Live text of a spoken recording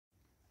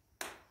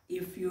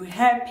If you're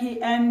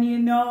happy and you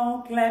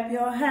know, clap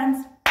your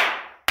hands.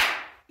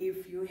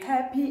 If you're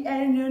happy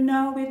and you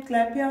know it,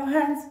 clap your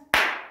hands.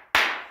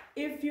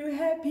 If you're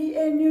happy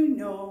and you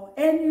know,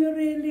 and you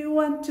really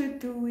want to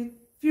do it.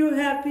 If you're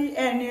happy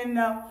and you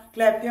know,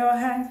 clap your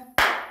hands.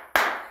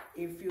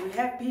 If you're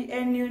happy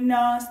and you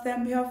know,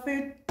 stamp your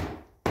feet.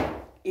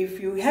 If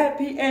you're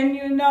happy and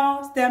you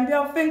know, stamp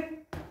your feet.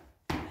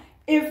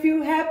 If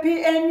you're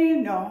happy and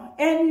you know,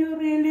 and you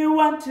really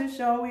want to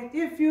show it.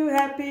 If you're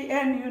happy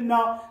and you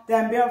know,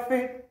 stamp your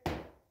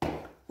feet.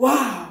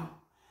 Wow!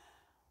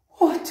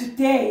 Oh,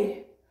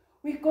 today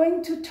we're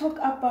going to talk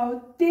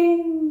about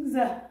things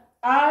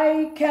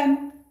I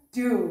can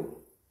do.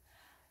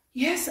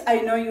 Yes,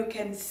 I know you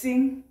can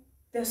sing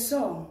the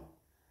song.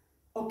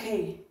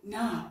 Okay,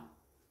 now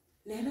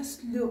let us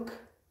look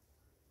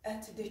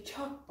at the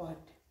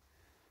chalkboard.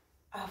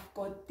 I've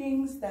got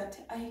things that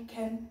I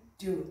can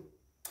do.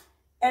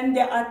 And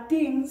there are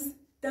things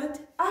that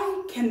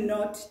I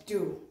cannot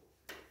do.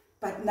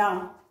 But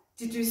now,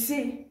 did you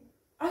see?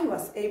 I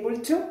was able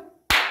to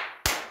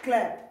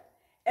clap.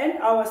 And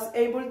I was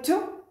able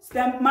to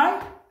stamp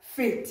my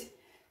feet.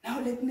 Now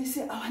let me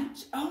see.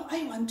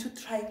 I want to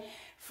try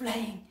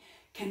flying.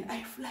 Can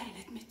I fly?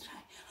 Let me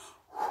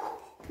try.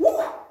 Woo!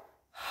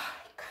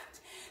 I can't.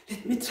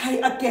 Let me try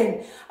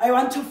again. I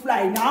want to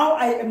fly. Now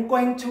I am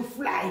going to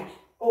fly.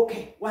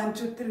 Okay, 1,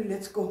 2, 3,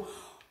 let's go.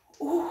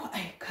 Oh,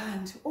 I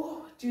can't.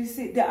 Oh, do you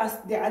see? There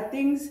are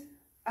things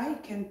I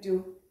can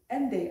do,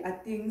 and there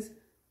are things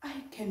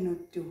I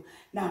cannot do.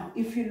 Now,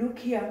 if you look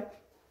here,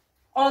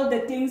 all the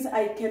things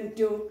I can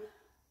do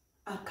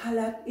are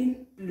colored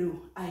in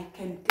blue. I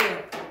can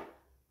clap.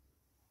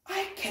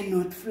 I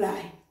cannot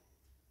fly.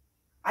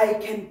 I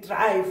can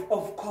drive,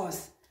 of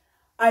course.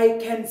 I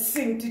can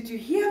sing. Did you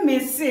hear me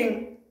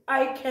sing?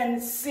 I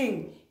can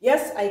sing.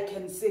 Yes, I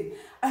can sing.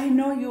 I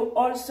know you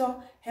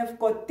also have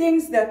got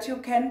things that you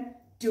can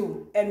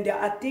do, and there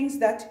are things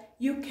that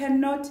you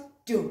cannot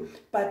do.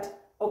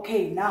 But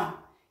okay, now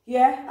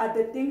here are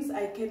the things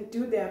I can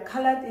do. They are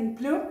colored in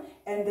blue,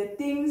 and the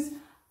things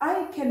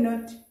I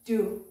cannot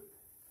do,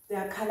 they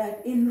are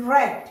colored in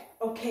red.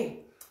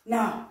 Okay,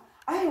 now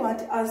I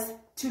want us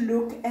to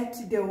look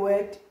at the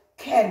word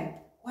can.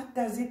 What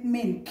does it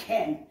mean,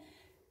 can?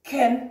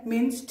 Can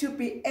means to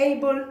be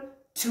able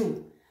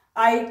to.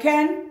 I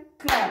can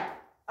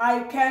clap.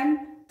 I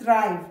can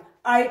drive.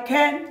 I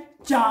can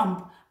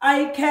jump.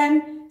 I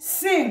can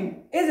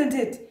sing. Isn't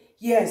it?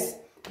 Yes.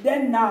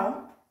 Then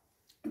now,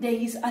 there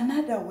is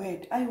another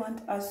word I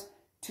want us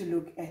to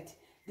look at.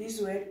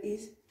 This word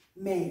is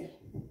may.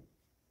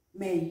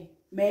 May.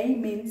 May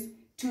means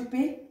to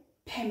be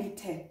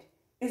permitted.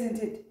 Isn't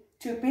it?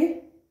 To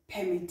be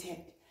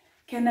permitted.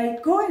 Can I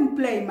go and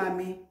play,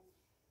 mommy?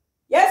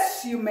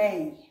 Yes, you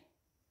may.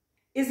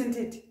 Isn't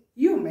it?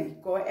 You may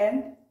go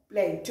and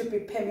play. To be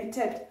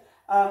permitted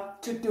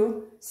to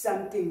do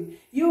something.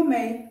 You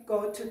may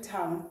go to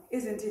town.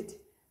 Isn't it?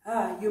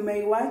 You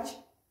may watch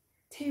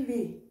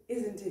TV.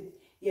 Isn't it?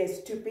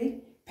 Yes, to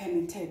be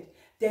permitted.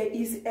 There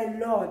is a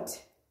lot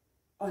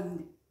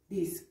on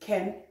this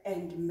can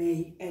and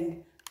may,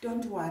 and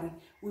don't worry,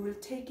 we will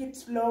take it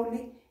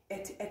slowly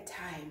at a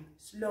time.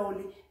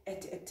 Slowly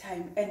at a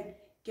time. And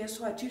guess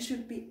what? You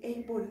should be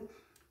able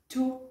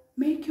to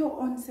make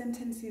your own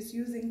sentences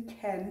using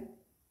can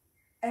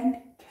and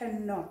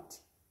cannot.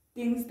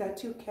 Things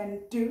that you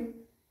can do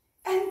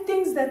and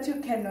things that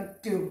you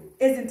cannot do.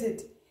 Isn't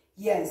it?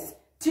 Yes.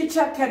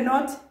 Teacher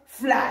cannot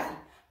fly.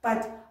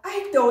 But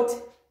I thought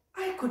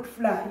I could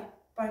fly.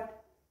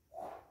 But,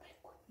 oh my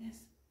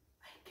goodness,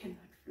 I cannot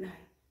fly.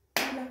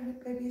 I love you,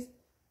 babies.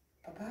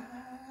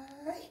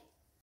 Bye-bye.